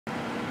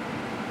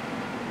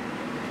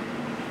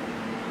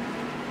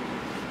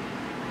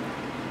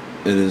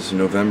It is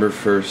November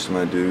 1st,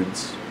 my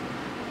dudes.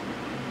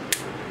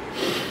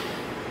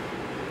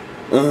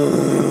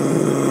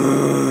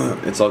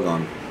 It's all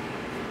gone.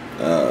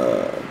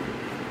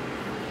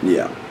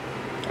 Yeah.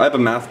 I have a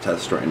math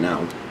test right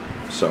now,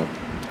 so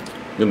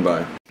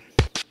goodbye.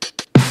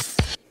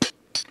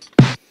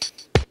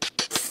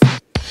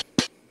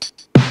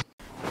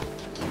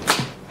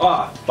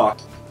 Ah, fuck.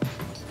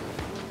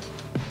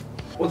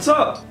 What's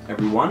up,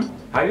 everyone?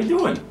 How you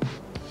doing?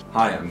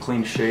 Hi, I'm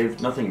clean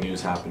shaved, nothing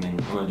new's happening.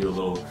 I'm gonna do a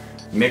little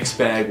mix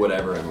bag,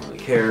 whatever, I don't really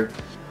care.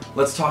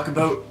 Let's talk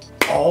about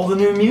all the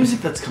new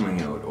music that's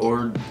coming out,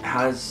 or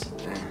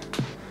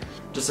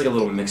just like a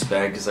little mix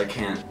bag, because I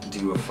can't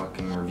do a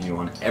fucking review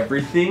on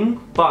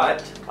everything,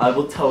 but I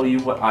will tell you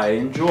what I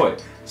enjoy.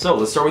 So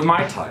let's start with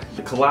My Ty,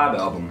 the collab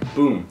album,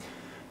 boom.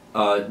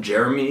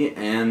 Jeremy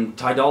and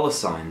Ty Dolla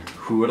 $ign.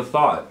 Who would have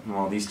thought?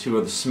 Well, these two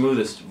are the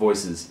smoothest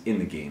voices in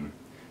the game.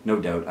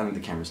 No doubt. I think the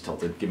camera's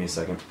tilted. Give me a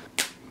second.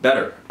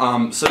 Better.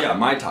 So yeah,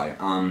 My Ty.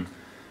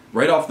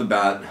 Right off the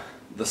bat,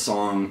 the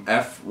song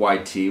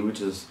FYT, which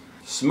is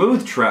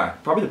smooth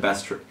track, probably the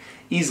best track,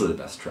 easily the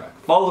best track.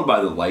 Followed by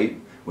The Light,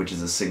 which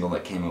is a single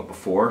that came out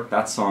before.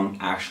 That song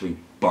actually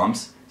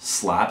bumps,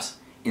 slaps,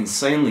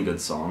 insanely good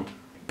song.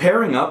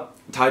 Pairing up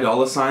Ty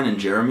Dolla $ign and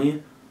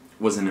Jeremy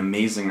was an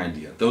amazing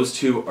idea. Those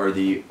two are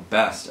the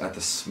best at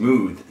the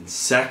smooth and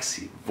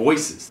sexy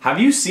voices. Have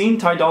you seen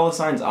Ty Dolla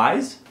 $ign's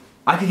eyes?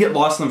 I could get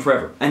lost in them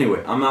forever.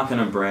 Anyway, I'm not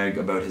gonna brag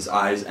about his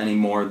eyes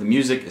anymore. The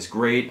music is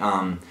great.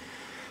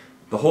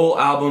 The whole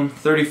album,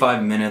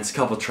 35 minutes,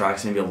 couple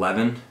tracks, maybe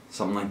 11,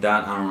 something like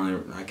that.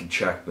 I could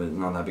check, but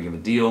not that big of a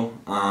deal.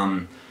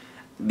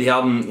 The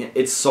album,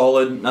 it's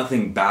solid,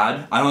 nothing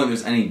bad. I don't think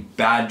there's any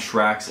bad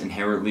tracks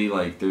inherently,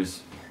 like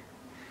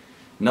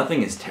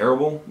nothing is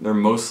terrible. They're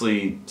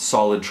mostly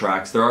solid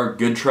tracks. There are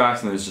good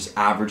tracks and there's just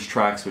average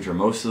tracks, which are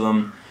most of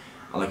them.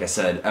 Like I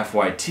said,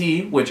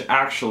 FYT, which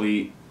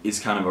actually is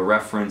kind of a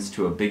reference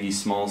to a Biggie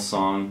Smalls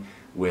song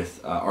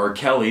with R.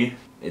 Kelly.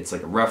 It's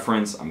like a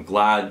reference. I'm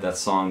glad that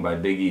song by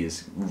Biggie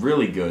is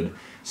really good,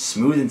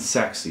 smooth and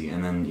sexy.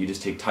 And then you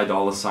just take Ty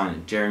Dolla $ign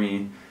and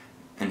Jeremy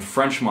and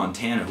French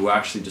Montana, who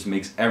actually just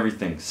makes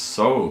everything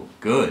so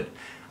good.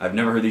 I've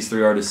never heard these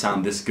three artists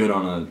sound this good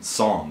on a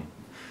song.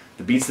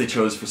 The beats they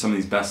chose for some of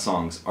these best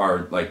songs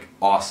are like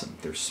awesome.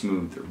 They're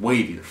smooth, they're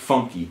wavy, they're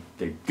funky,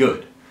 they're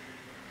good.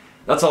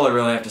 That's all I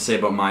really have to say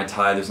about My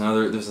Ty. There's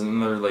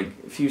another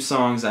like few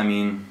songs. I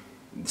mean,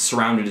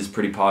 Surrounded is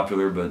pretty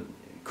popular, but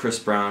Chris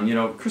Brown, you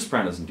know, Chris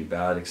Brown doesn't do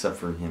bad except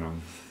for, you know,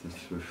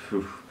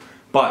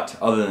 but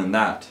other than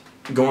that,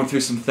 Going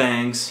Through Some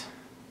Things,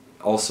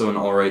 also an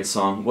alright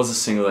song, was a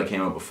single that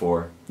came out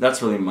before.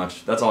 That's all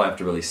I have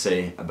to really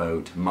say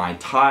about My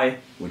Ty,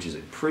 which is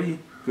a pretty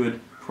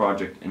good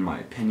project in my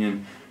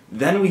opinion.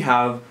 Then we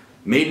have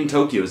Made in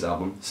Tokyo's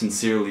album,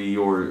 Sincerely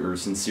or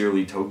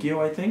Sincerely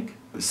Tokyo, I think.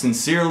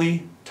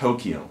 Sincerely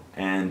Tokyo.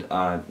 And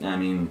I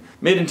mean,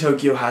 Made in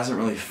Tokyo hasn't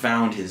really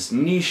found his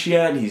niche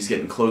yet. He's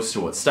getting close to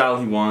what style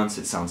he wants.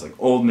 It sounds like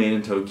old Made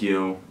in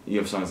Tokyo. You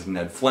have songs like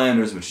Ned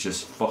Flanders, which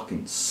just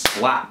fucking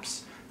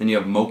slaps. Then you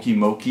have Moki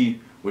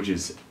Moki, which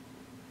is,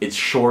 it's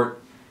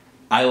short.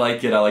 I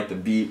like it, I like the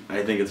beat.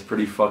 I think it's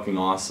pretty fucking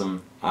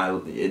awesome.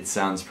 It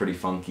sounds pretty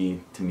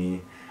funky to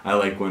me. I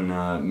like when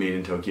Made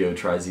in Tokyo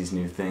tries these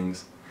new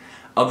things.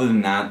 Other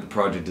than that, the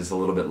project is a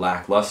little bit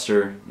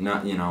lackluster.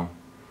 Not, you know,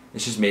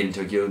 it's just Made in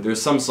Tokyo.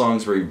 There's some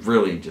songs where he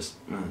really just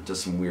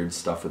does some weird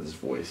stuff with his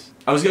voice.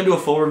 I was gonna do a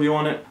full review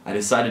on it. I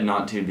decided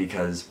not to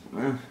because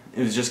it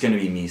was just gonna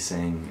be me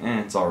saying,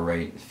 it's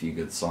alright, a few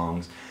good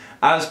songs.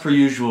 As per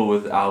usual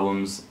with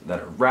albums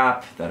that are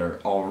rap, that are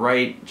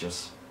alright,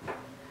 just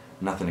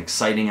nothing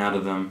exciting out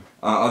of them.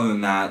 Other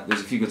than that,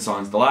 there's a few good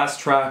songs. The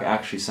last track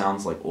actually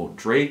sounds like old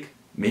Drake.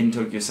 Made in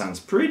Tokyo sounds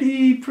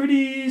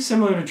pretty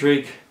similar to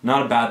Drake.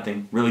 Not a bad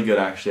thing. Really good,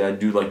 actually. I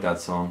do like that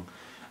song.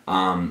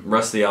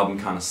 Rest of the album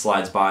kind of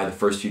slides by. The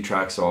first few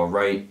tracks are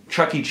alright.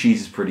 Chuck E.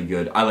 Cheese is pretty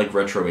good. I like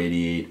Retro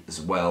 88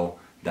 as well.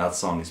 That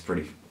song is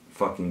pretty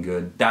fucking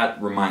good. That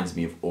reminds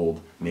me of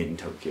old Made in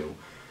Tokyo.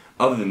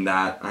 Other than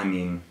that, I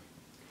mean...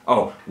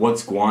 Oh,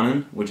 What's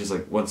Guanin', which is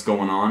like, what's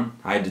going on?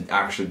 I had to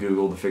actually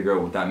Google to figure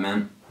out what that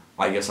meant.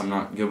 I guess I'm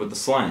not good with the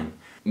slang.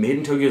 Made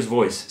in Tokyo's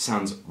voice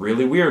sounds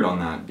really weird on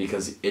that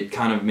because it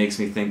kind of makes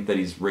me think that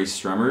he's Ray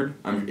Stremmerd.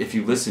 If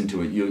you listen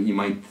to it, you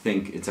might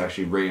think it's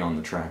actually Ray on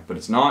the track, but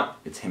it's not.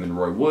 It's him and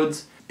Roy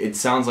Woods. It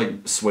sounds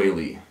like Swae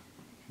Lee,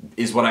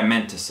 is what I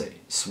meant to say.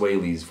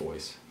 Swae Lee's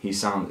voice. He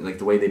sounds like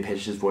the way they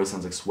pitched his voice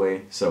sounds like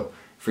Swae, so it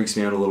freaks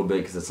me out a little bit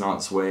because it's not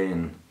Swae,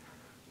 and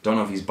don't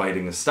know if he's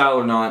biting the style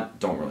or not.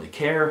 Don't really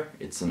care.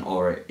 It's an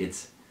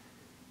alright.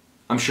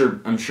 I'm sure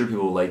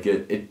people will like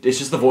it. It's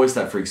just the voice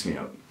that freaks me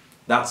out.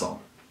 That's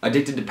all.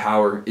 Addicted to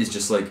Power is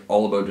just like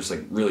all about just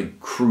like really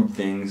crude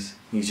things.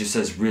 He just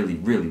says really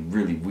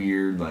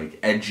weird, like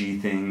edgy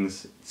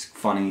things. It's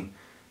funny.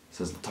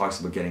 Talks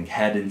about getting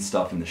head and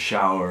stuff in the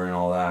shower and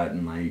all that,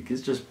 and like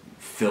it's just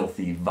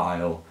filthy,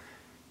 vile.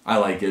 I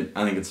like it.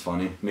 I think it's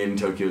funny. Made in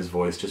Tokyo's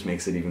voice just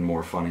makes it even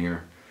more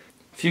funnier.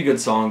 A few good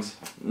songs,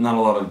 not a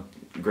lot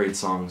of great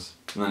songs,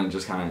 and then it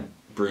just kind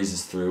of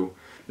breezes through.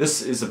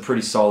 This is a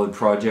pretty solid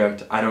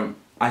project.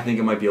 I think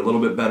it might be a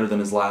little bit better than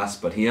his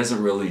last, but he hasn't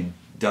really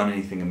done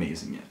anything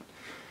amazing yet.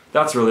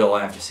 That's really all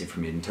I have to say for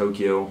Made in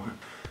Tokyo.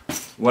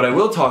 What I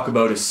will talk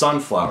about is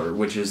Sunflower,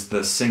 which is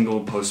the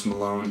single Post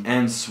Malone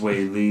and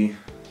Swae Lee,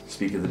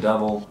 Speak of the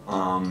Devil.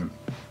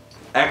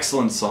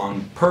 Excellent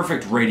song,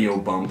 perfect radio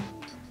bump.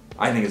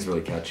 I think it's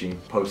really catchy.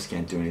 Post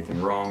can't do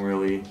anything wrong,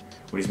 really.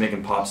 When he's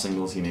making pop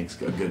singles, he makes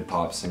a good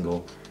pop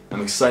single.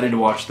 I'm excited to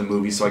watch the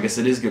movie, so I guess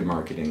it is good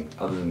marketing.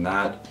 Other than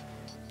that,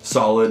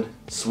 solid.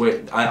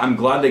 Swae, I'm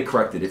glad they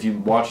corrected. If you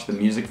watch the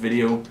music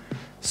video,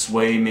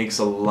 Swae makes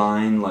a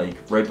line like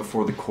right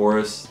before the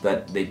chorus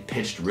that they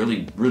pitched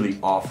really, really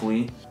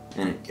awfully,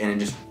 and it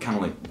just kind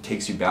of like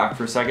takes you back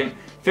for a second.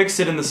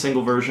 Fixed it in the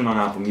single version on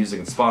Apple Music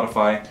and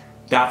Spotify.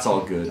 That's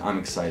all good. I'm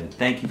excited.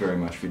 Thank you very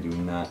much for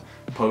doing that.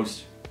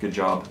 Post, good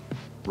job.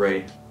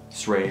 Ray,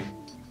 Swae,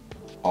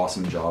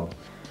 awesome job.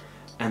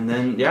 And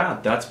then, yeah,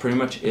 that's pretty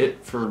much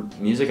it for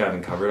music I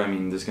haven't covered. I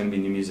mean, there's going to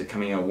be new music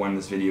coming out when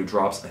this video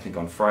drops, I think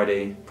on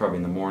Friday, probably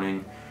in the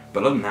morning.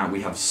 But other than that,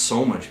 we have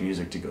so much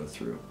music to go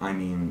through. I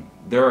mean,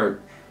 there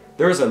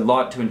is a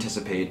lot to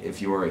anticipate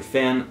if you are a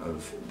fan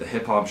of the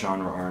hip-hop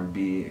genre,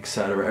 R&B,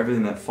 etc.,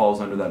 everything that falls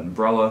under that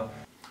umbrella.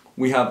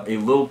 We have a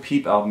Lil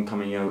Peep album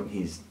coming out.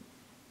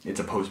 It's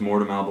a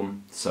post-mortem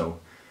album, so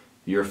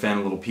you're a fan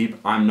of Lil Peep.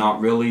 I'm not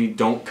really.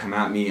 Don't come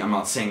at me. I'm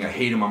not saying I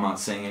hate him. I'm not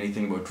saying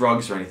anything about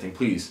drugs or anything,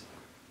 please.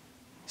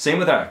 Same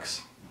with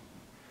X.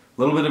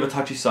 A little bit of a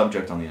touchy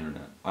subject on the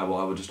internet. I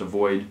will just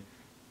avoid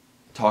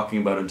talking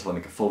about it until I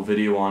make a full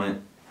video on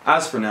it.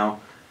 As for now,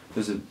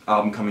 there's an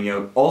album coming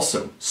out.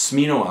 Also,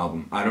 Smino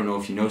album. I don't know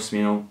if you know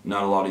Smino.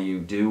 Not a lot of you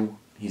do.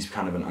 He's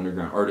kind of an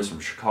underground artist from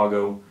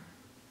Chicago.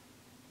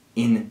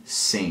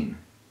 Insane.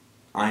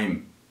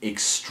 I'm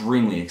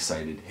extremely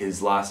excited.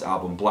 His last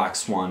album, Black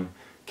Swan,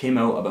 came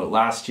out about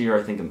last year,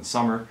 I think in the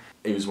summer.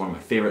 It was one of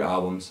my favorite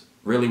albums.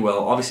 Really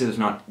well. Obviously there's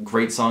not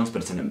great songs,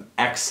 but it's an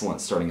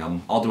excellent starting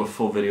album. I'll do a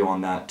full video on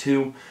that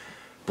too.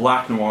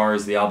 Black Noir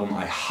is the album.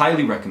 I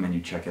highly recommend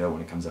you check it out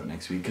when it comes out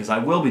next week, because I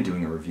will be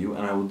doing a review,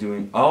 and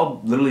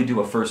I'll literally do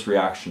a first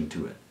reaction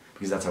to it,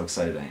 because that's how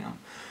excited I am.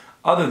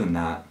 Other than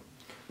that,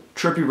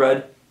 Trippie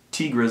Redd,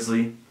 T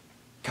Grizzly,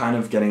 kind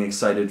of getting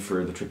excited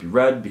for the Trippie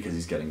Redd, because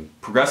he's getting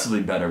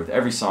progressively better with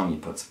every song he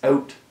puts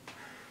out.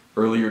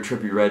 Earlier,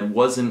 Trippie Redd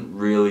wasn't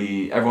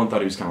really, everyone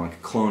thought he was kind of like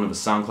a clone of a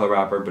SoundCloud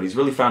rapper, but he's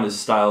really found his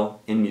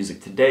style in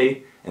music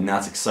today, and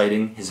that's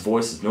exciting. His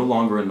voice is no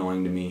longer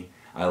annoying to me.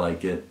 I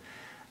like it.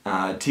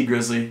 T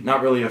Grizzly,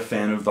 not really a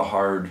fan of the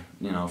hard,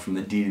 from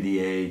the D to the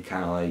A,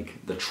 kind of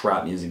like the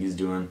trap music he's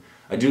doing.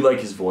 I do like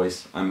his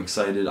voice. I'm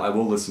excited. I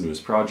will listen to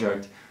his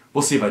project.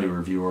 We'll see if I do a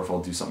review or if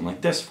I'll do something like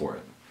this for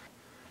it.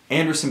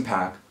 Anderson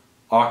 .Paak,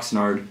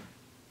 Oxnard,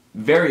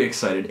 very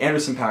excited.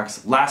 Anderson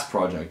 .Paak's last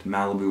project,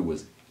 Malibu,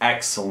 was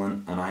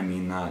excellent, and I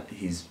mean that.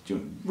 He's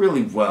doing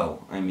really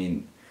well. I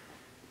mean,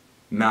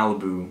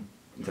 Malibu,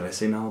 did I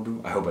say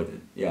Malibu? I hope I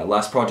did. Yeah,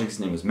 last project's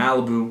name was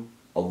Malibu.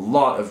 A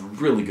lot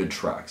of really good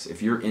tracks.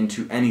 If you're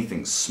into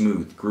anything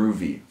smooth,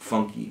 groovy,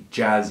 funky,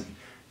 jazzy,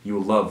 you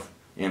will love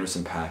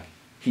Anderson .Paak.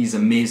 He's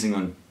amazing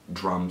on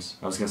drums.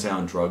 I was going to say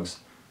on drugs,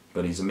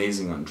 but he's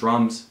amazing on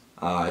drums.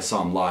 I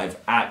saw him live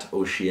at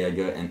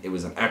Oshiega, and it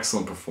was an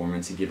excellent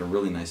performance. He gave a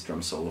really nice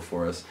drum solo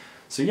for us.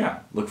 So yeah,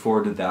 look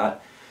forward to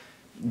that.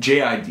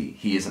 JID,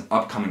 he is an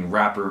upcoming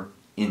rapper,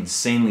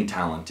 insanely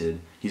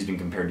talented. He's been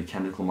compared to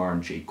Kendrick Lamar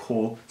and J.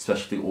 Cole,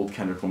 especially old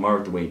Kendrick Lamar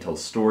with the way he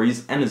tells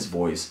stories and his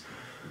voice.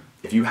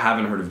 If you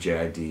haven't heard of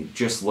JID,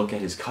 just look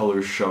at his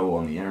Colors show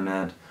on the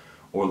internet,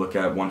 or look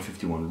at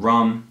 151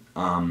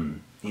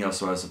 Rum. He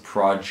also has a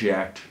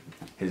project,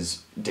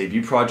 his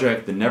debut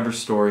project, The Never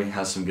Story,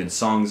 has some good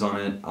songs on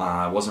it.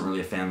 I wasn't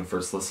really a fan the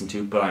first listen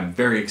to, but I'm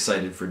very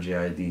excited for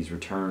JID's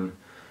return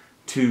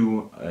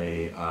to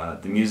the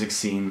music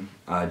scene.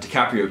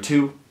 DiCaprio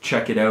 2,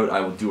 check it out.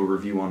 I will do a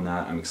review on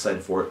that. I'm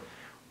excited for it.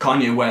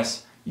 Kanye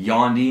West,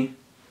 Yandhi.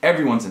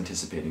 Everyone's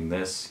anticipating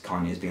this.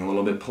 Kanye's being a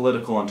little bit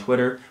political on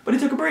Twitter, but he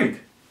took a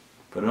break.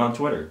 Put it on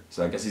Twitter.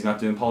 So I guess he's not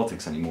doing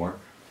politics anymore.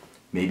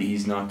 Maybe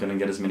he's not going to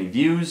get as many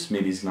views.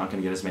 Maybe he's not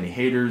going to get as many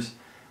haters.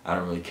 I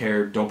don't really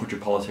care. Don't put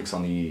your politics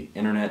on the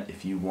internet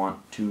if you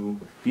want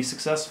to be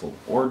successful.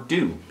 Or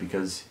do,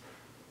 because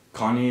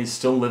Kanye is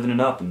still living it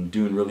up and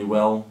doing really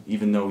well,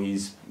 even though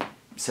he's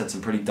said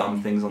some pretty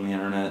dumb things on the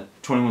internet.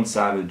 21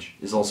 Savage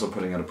is also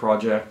putting out a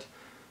project.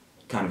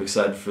 Kind of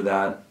excited for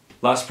that.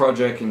 Last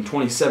project in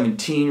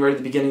 2017, right at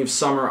the beginning of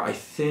summer,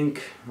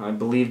 I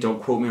believe,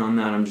 don't quote me on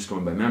that, I'm just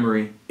going by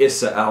memory.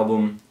 Issa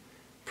album,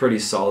 pretty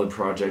solid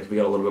project. We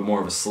got a little bit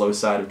more of a slow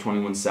side of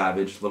 21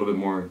 Savage, a little bit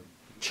more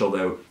chilled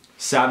out.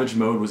 Savage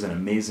Mode was an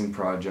amazing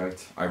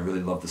project. I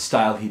really love the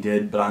style he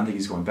did, but I don't think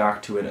he's going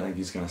back to it. I think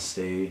he's going to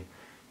stay.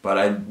 But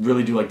I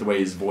really do like the way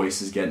his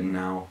voice is getting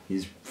now.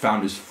 He's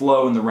found his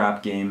flow in the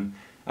rap game.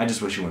 I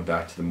just wish he went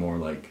back to the more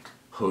like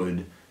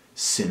hood,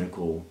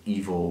 cynical,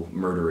 evil,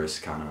 murderous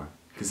kind of,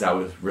 because that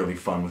was really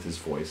fun with his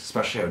voice,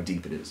 especially how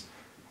deep it is.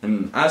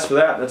 And as for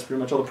that, that's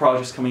pretty much all the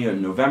projects coming out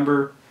in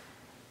November,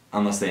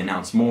 unless they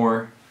announce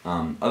more.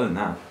 Other than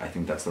that, I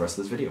think that's the rest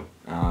of this video.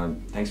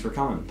 Thanks for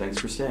coming. Thanks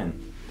for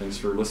staying. Thanks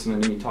for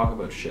listening to me talk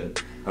about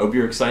shit. I hope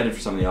you're excited for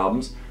some of the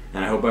albums,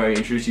 and I hope I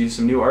introduce you to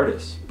some new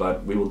artists,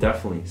 but we will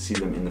definitely see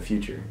them in the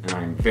future. And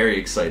I'm very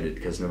excited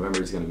because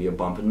November is going to be a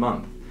bumping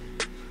month.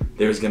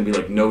 There's going to be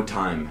like no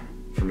time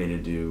for me to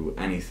do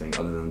anything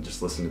other than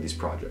just listen to these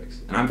projects.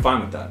 And I'm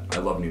fine with that. I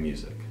love new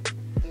music.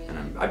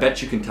 And I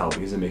bet you can tell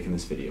because I'm making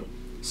this video.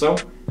 So,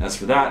 as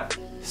for that,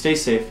 stay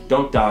safe,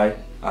 don't die.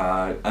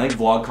 I think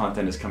vlog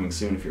content is coming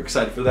soon if you're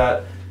excited for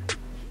that.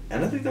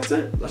 And I think that's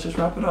it. Let's just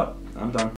wrap it up. I'm done.